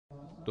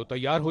तो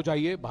तैयार हो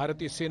जाइए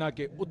भारतीय सेना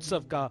के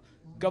उत्सव का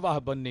गवाह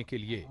बनने के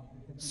लिए।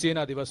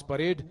 सेना दिवस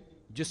परेड,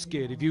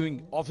 जिसके रिव्यूइंग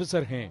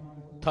ऑफिसर हैं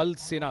थल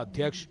सेना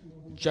अध्यक्ष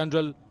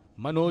जनरल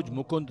मनोज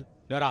मुकुंद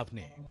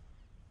नरावने।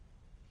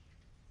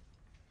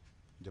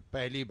 जब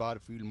पहली बार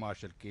फील्ड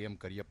मार्शल के.एम.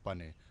 करियप्पा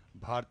ने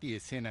भारतीय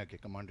सेना के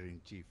कमांडर इन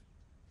चीफ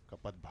का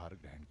पदभार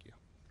ग्रहण किया।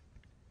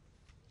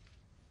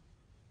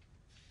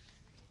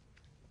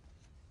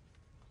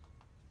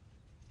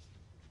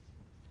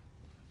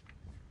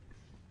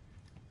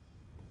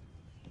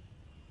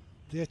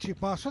 The Chief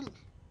Marshal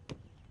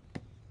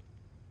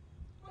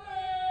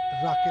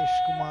Rakesh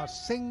Kumar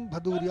Singh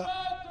Bhaduria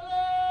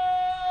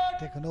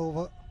taken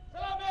over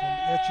from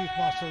Air Chief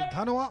Marshal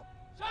Dhanwa.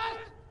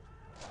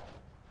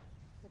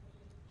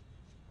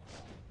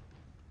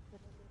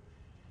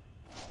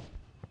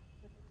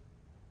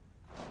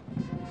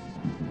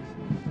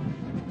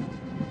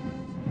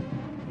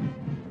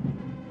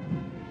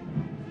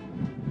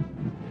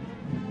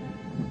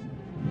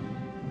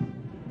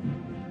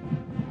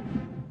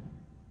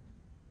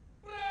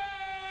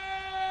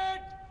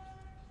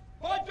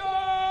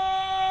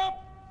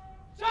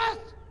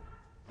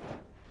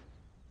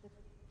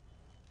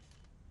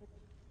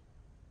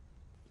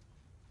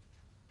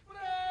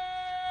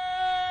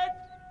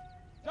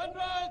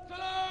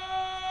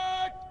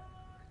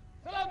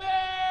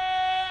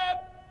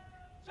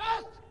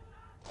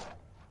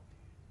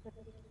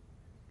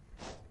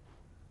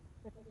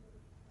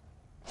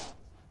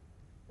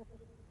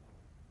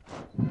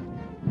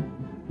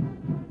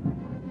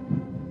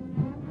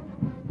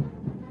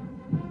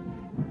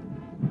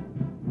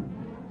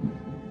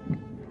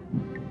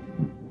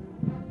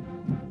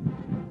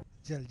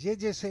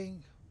 J.J.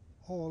 Singh,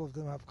 all of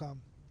them have come.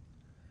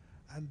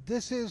 And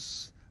this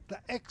is the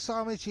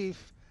ex-army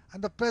chief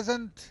and the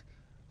present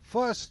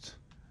first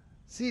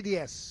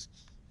CDS,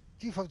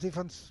 Chief of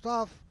Defence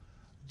Staff,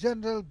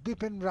 General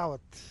Bipin Rawat.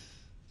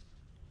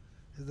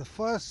 This is the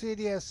first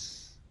CDS.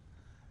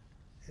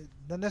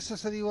 The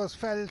necessity was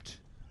felt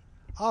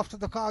after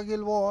the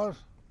Kargil War.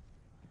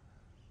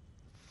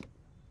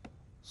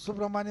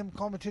 Subramaniam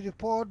Committee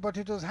report, but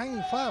it was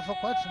hanging fire for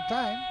quite some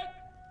time.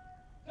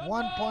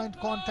 1 point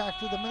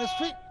contact with the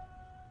ministry.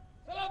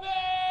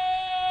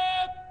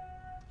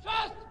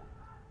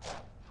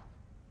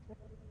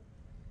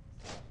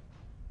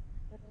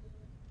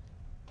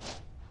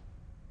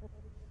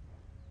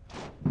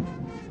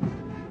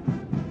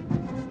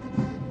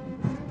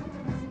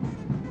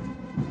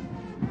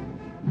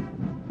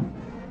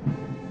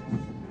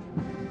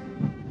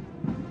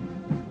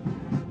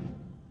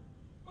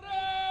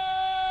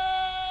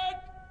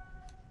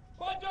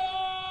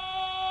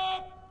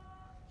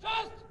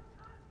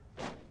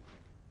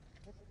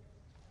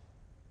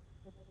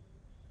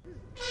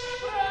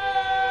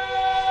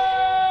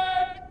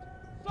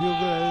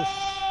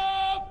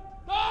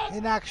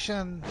 In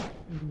action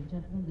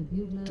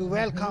to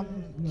welcome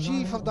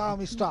Chief of the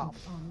Army Staff.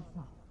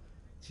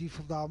 Chief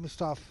of the Army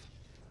Staff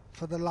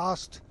for the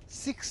last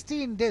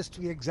 16 days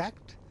to be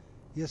exact.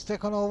 He has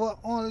taken over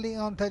only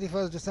on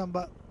 31st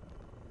December.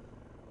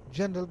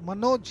 General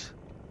Manoj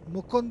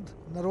Mukund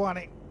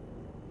Narwane,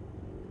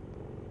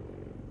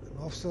 an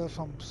officer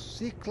from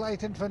Sikh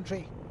Light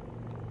Infantry.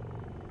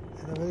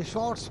 In a very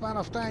short span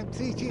of time,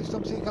 3 chiefs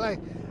from Sikh Light,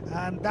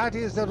 and that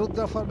is the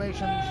Rudra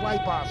formation fly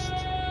past.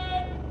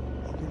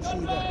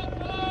 See that.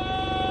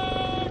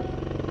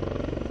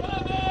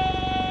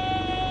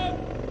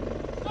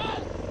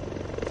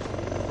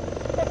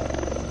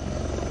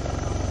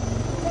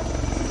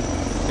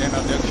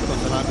 सेनाध्यक्ष को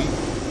सलामी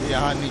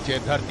यहाँ नीचे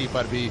धरती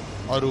पर भी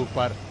और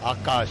ऊपर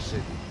आकाश से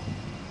भी।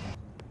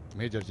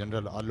 मेजर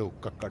जनरल आलोक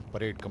कक्कड़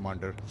परेड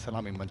कमांडर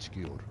सलामी मंच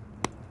की ओर।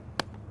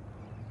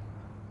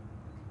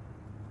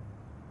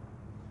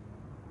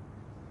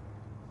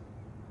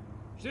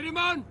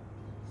 श्रीमान,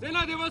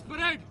 सेना दिवस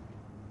परेड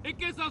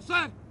 21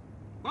 अफसर,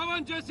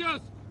 52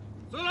 जेसीओस,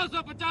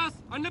 1650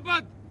 अन्य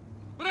पद,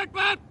 परेड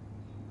पर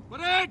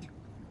परेड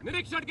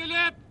निरीक्षण के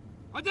लिए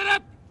हाजिर।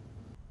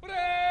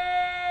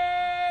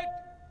 परेड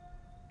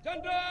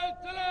जनरल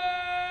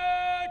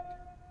सलेक्ट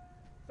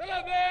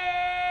सलामी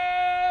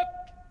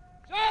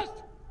जस्ट।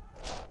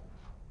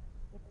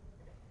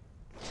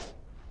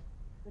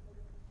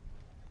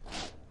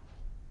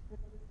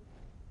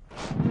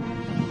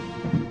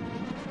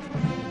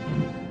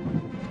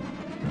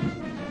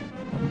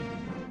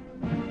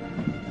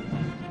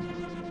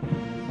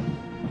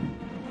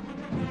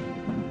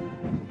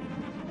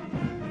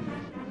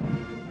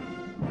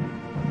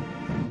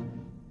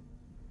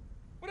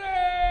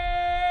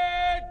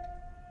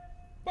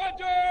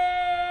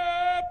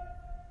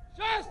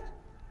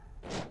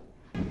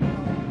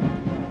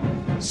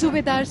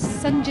 सूबेदार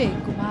Sanjay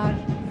Kumar,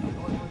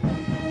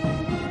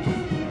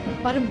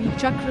 Paramveer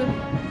Chakra.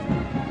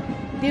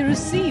 They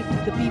received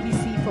the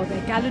BBC for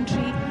their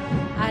gallantry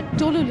at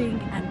Tololing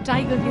and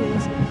Tiger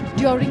Hills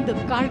during the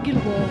Kargil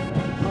War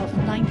of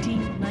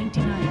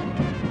 1999.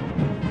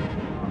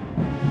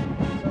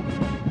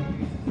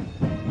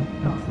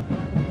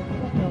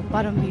 The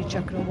Paramveer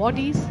Chakra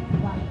awardees.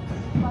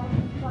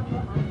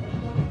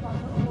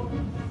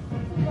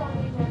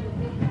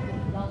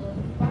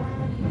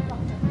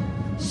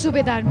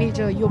 Subedar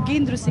Major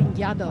Yogendra Singh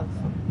Yadav.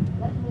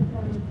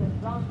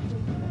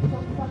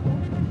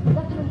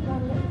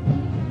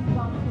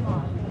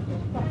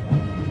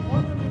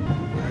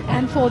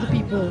 And for the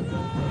people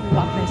who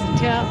are present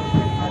here.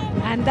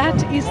 And that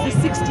is the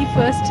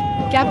 61st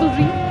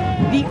Cavalry,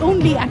 the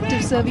only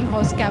active serving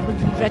horse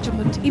cavalry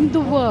regiment in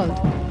the world,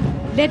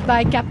 led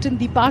by Captain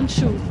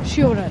Dipanshu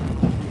Shioran.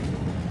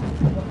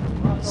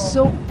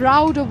 So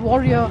proud a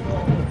warrior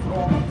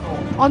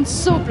on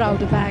so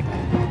proud a back.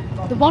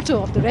 The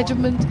motto of the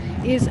regiment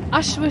is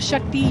Ashwa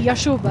Shakti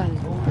Yashobal.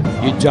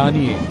 ये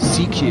जानिए,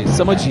 सीखिए,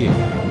 समझिए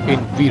इन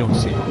वीरों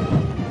से।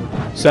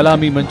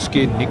 सलामी मंच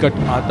के निकट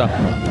आता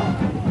हुआ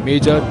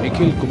मेजर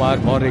निखिल कुमार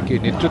मौर्य के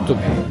नेतृत्व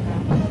में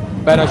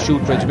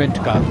पैराशूट रेजिमेंट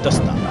का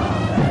दस्ता।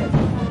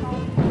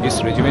 इस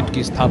रेजिमेंट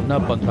की स्थापना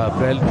 15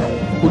 अप्रैल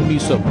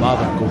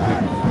 1952 को हुई।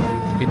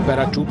 इन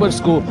पैराट्रूपर्स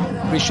को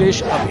विशेष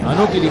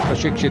अभियानों के लिए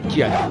प्रशिक्षित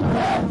किया जाता।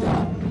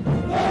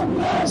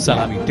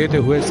 सलामी देते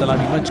हुए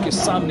सलामी मंच के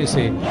सामने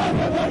से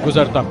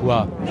गुजरता हुआ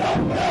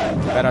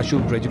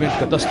पैराशूट रेजिमेंट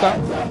का दस्ता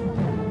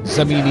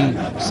जमीनी,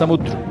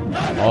 समुद्र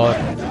और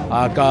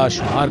आकाश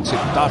मार्ग से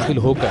दाखिल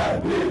होकर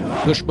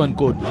दुश्मन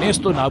को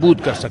नेस्तो नाबूद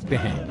कर सकते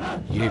हैं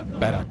ये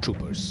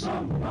पैराट्रूपर्स।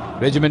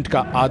 रेजिमेंट का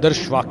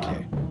आदर्श वाक्य,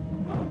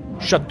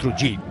 शत्रु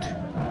जीत।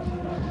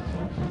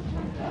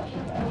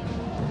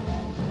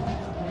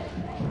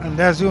 And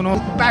as you know,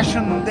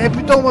 passion, the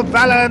epitome of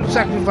valor and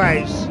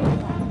sacrifice.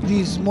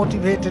 These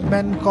motivated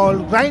men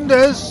called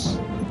grinders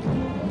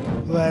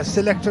were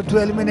selected to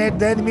eliminate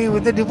the enemy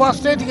with a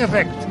devastating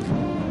effect.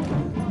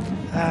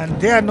 And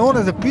they are known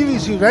as the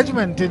PVC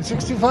regiment. In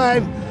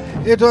 65,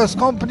 it was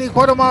Company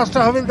Quartermaster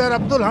Havildar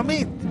Abdul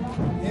Hamid.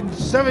 In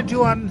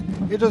 71,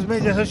 it was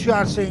Major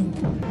Hoshiar Singh.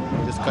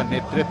 जिसका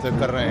नेतृत्व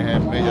कर रहे हैं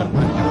major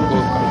Anjum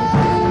Gorkha.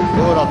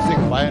 Core of Sikh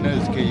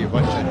pioneers के ये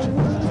वंशज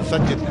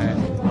सज्जित हैं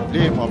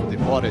flame of the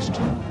forest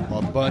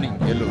और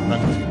बर्निंग येलो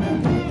रंग से,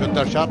 जो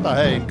दर्शाता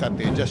है इनका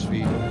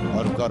तेजस्वी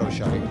और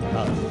गौरवशाली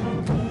इतिहास।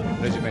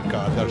 रेजिमेंट का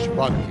आदर्श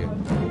वाक्य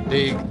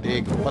देग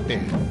देग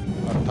फतेह,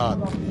 अर्थात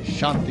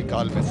शांति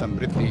काल में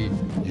समृद्धि,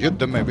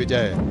 युद्ध में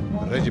विजय।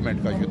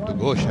 रेजिमेंट का युद्ध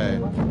घोष है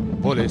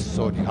बोले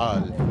सो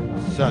निहाल,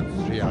 सत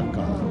श्री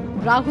अकाल।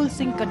 Rahul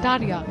Singh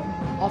Kataria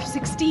of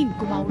 16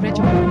 Kumaon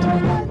Regiment.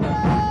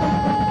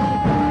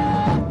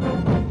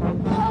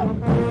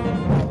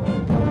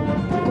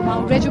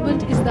 Kumaon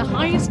Regiment is the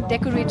highest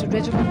decorated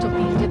regiment of the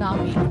Indian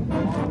Army.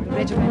 The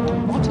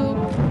regiment motto,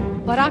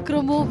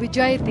 Parakramo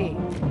Vijayate,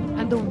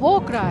 and the war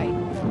cry,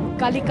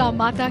 Kalika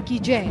Mata Ki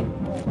Jai.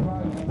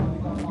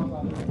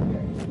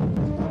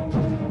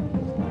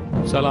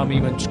 सलामी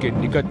मंच के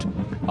निकट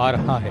आ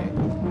रहा है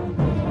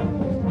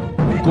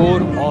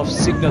कोर ऑफ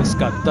सिग्नल्स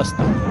का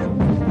दस्ता।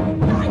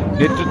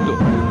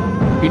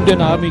 नेतृत्व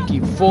Indian army की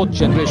 4th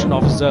generation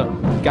officer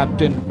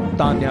captain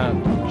Tanya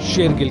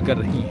Shergill कर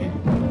रही हैं।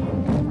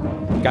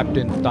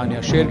 कैप्टन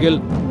तान्या शेरगिल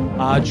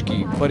आज की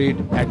परेड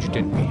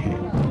एडजुटेंट भी हैं।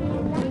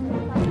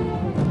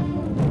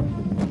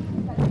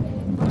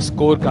 इस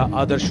कोर का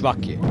आदर्श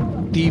वाक्य,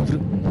 तीव्र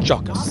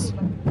चौकस।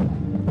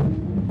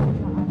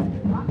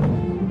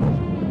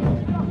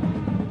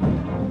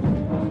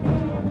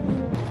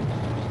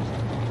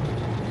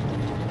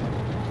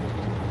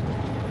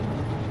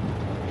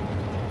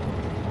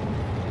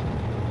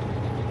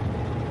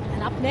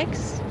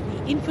 Next, the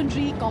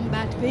Infantry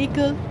Combat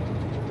Vehicle,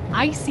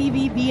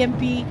 ICV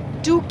BMP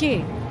 2K,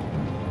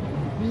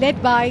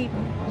 led by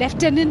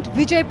Lieutenant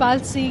Vijay Pal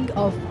Singh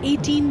of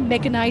 18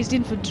 Mechanized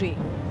Infantry.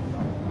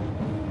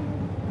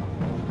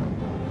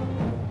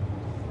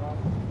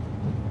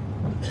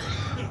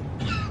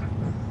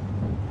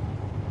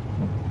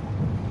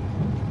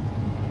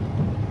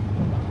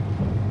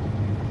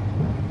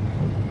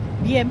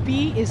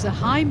 BMP is a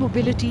high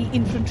mobility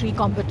infantry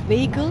combat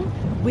vehicle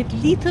with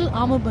lethal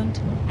armament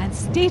and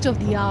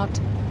state-of-the-art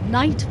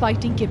night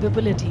fighting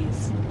capabilities.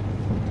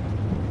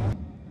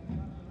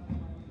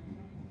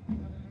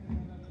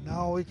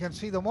 Now we can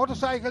see the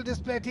motorcycle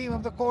display team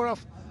of the Corps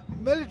of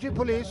Military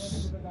Police,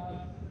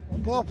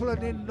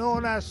 popularly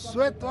known as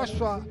Swet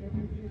Ashwa.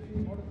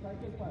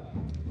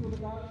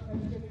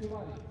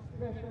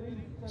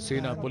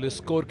 सेना police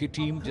core की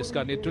team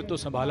जिसका नेतृत्व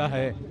संभाला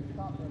है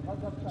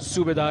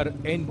सूबेदार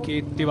NK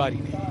Tiwari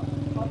ने,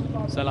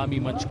 सलामी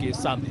मंच के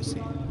सामने से।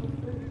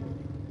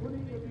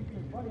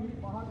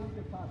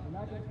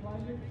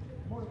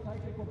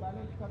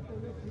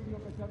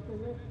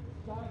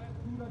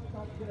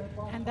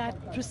 And that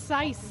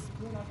precise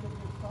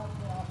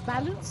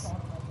balance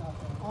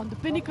on the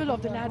pinnacle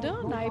of the ladder,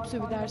 Naib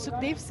Subedar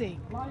Sukhdev Singh.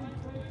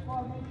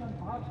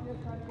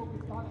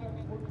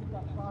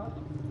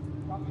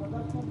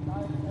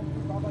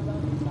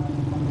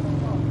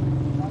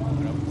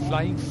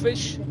 Flying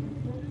fish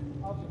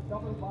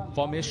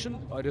formation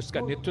और इसका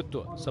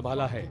नेतृत्व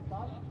संभाला है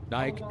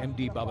नायक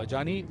MD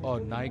बाबाजानी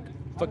और नायक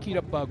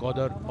फकीरप्पा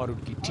गौदर और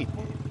उनकी टीम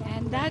ने।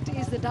 And that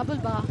is the double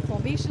bar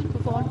formation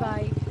performed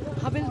by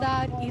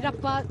Havildar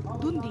Irappa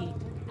Dundi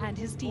and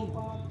his team.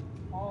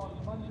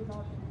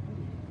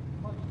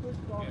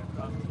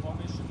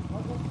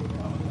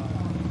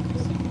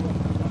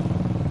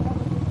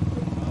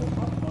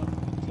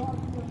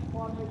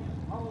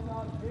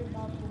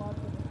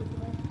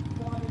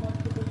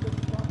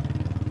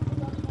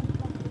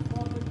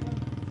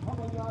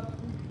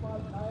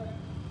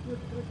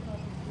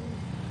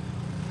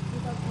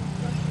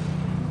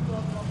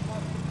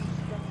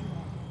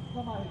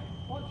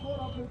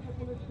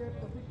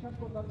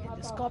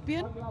 The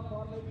Scorpion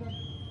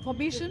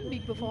formation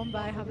being performed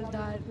by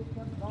Havildar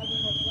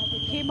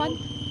Hemant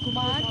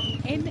Kumar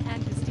N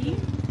and his team.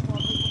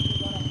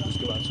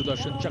 उसके बाद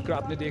सुदर्शन चक्र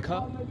आपने देखा,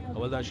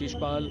 हवलदार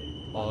शीशपाल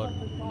और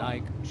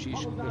नायक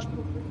शीश कृष्ण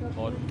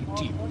और उनकी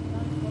team.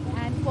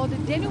 And for the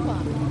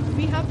denouement,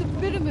 we have the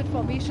pyramid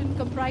formation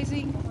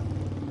comprising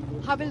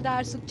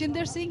Havildar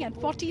Sukhjinder Singh and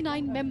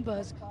 49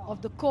 members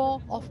of the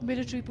Corps of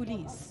Military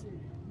Police.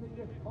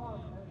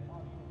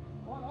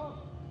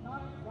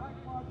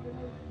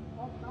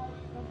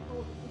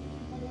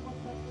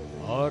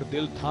 और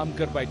दिल थाम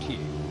कर बैठिए,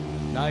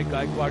 नायक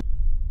गायकवाड़.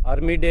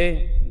 आर्मी डे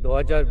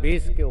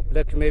 2020 के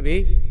उपलक्ष्य में भी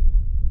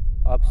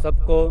आप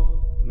सबको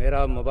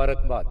मेरा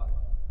मुबारकबाद.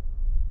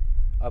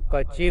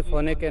 आपका चीफ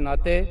होने के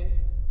नाते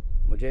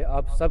मुझे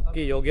आप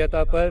सबकी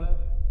योग्यता पर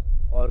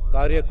और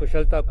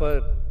कार्यकुशलता पर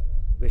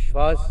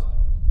विश्वास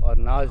और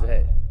नाज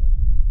है.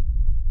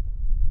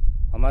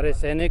 हमारे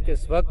सैनिक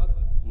इस वक्त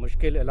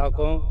मुश्किल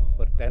इलाकों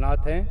पर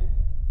तैनात हैं,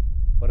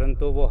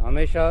 परंतु वो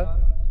हमेशा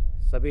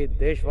सभी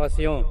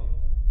देशवासियों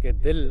के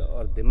दिल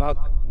और दिमाग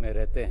में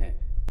रहते हैं.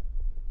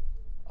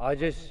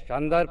 आज इस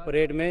शानदार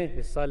परेड में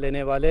हिस्सा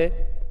लेने वाले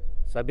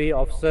सभी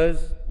ऑफिसर्स,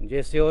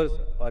 जेसीओस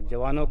और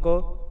जवानों को,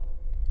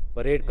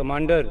 परेड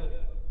कमांडर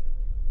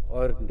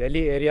और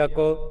दिल्ली एरिया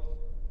को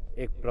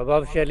एक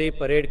प्रभावशाली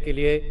परेड के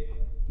लिए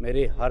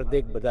मेरी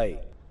हार्दिक बधाई.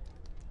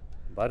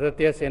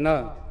 भारतीय सेना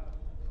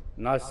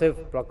न सिर्फ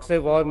प्रॉक्सी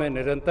वॉर में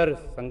निरंतर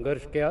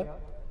संघर्ष किया,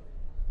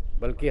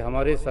 बल्कि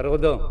हमारी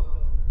सरहदों,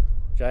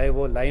 चाहे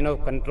वो लाइन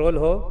ऑफ कंट्रोल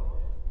हो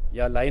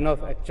या लाइन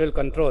ऑफ एक्चुअल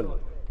कंट्रोल,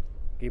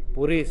 की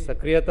पूरी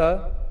सक्रियता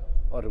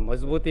और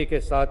मजबूती के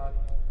साथ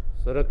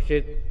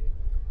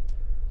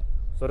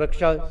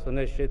सुरक्षा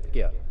सुनिश्चित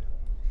किया.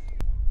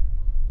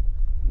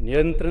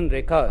 नियंत्रण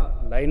रेखा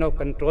लाइन ऑफ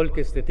कंट्रोल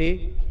की स्थिति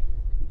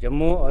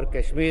जम्मू और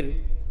कश्मीर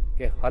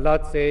के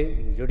हालात से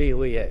जुड़ी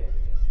हुई है.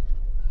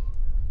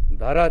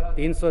 धारा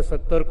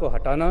 370 को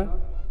हटाना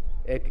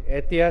एक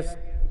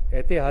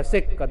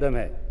ऐतिहासिक कदम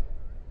है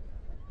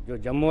जो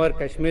जम्मू और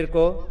कश्मीर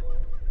को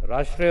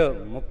राष्ट्रीय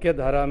मुख्य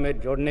धारा में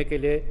जोड़ने के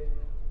लिए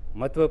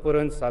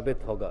महत्वपूर्ण साबित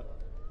होगा.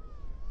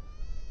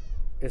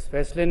 इस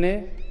फैसले ने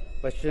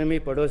पश्चिमी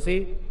पड़ोसी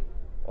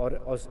और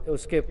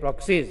उसके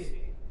प्रॉक्सीज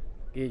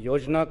की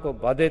योजना को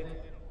बाधित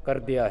कर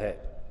दिया है.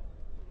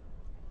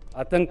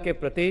 आतंक के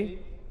प्रति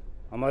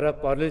हमारा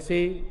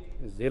पॉलिसी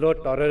जीरो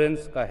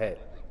टॉलरेंस का है.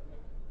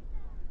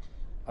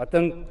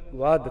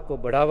 आतंकवाद को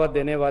बढ़ावा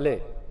देने वाले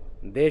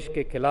देश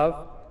के खिलाफ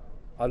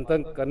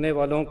आतंक करने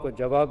वालों को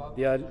जवाब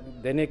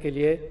देने के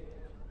लिए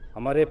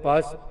हमारे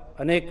पास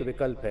अनेक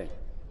विकल्प हैं,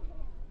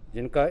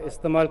 जिनका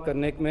इस्तेमाल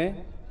करने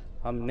में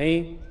हम नहीं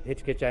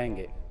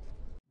हिचकिचाएंगे.